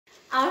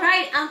All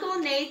right, Uncle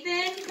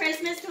Nathan,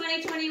 Christmas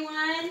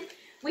 2021.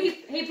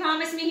 He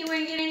promised me he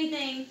wouldn't get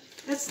anything.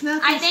 It's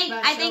nothing I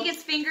special. think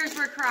his fingers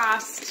were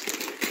crossed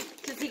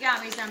because he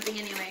got me something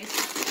anyways.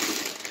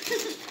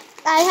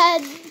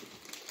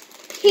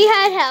 He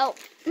had help.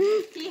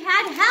 He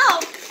had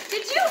help.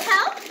 Did you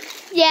help?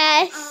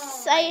 Yes,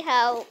 Oh, I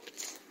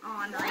helped.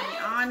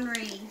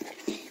 Henri.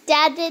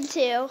 Dad did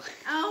too.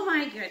 Oh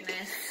my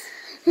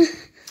goodness.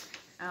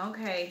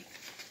 Okay.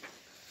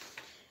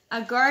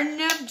 A Garden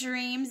of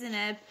Dreams and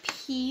a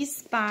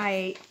Piece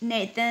by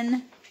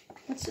Nathan.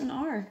 What's an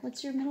R?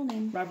 What's your middle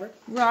name? Robert.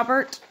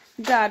 Robert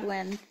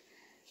Godwin.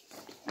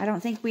 I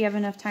don't think we have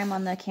enough time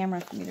on the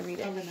camera for me to read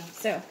it. Probably not.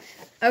 So,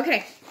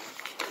 okay.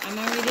 I'm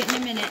going to read it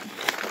in a minute.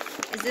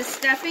 Is this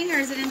stuffing or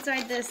is it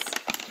inside this?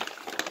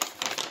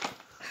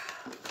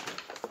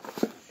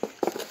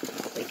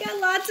 We got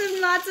lots and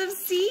lots of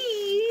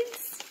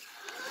seeds.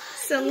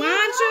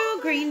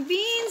 Cilantro, green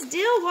beans,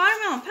 dill,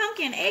 watermelon,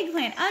 pumpkin,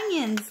 eggplant,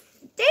 onions,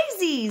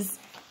 daisies,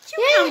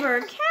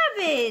 cucumber,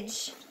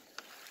 cabbage.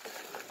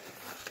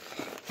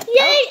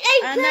 Yay,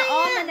 And the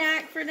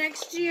almanac for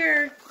next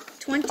year,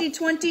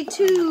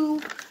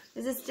 2022.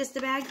 Is this just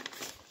a bag?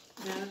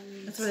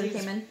 That's what it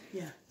came in.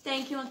 Yeah.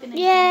 Thank you, Uncle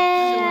Nathan.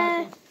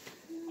 Yeah.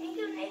 Thank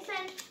you,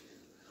 Nathan.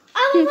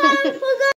 I forgot.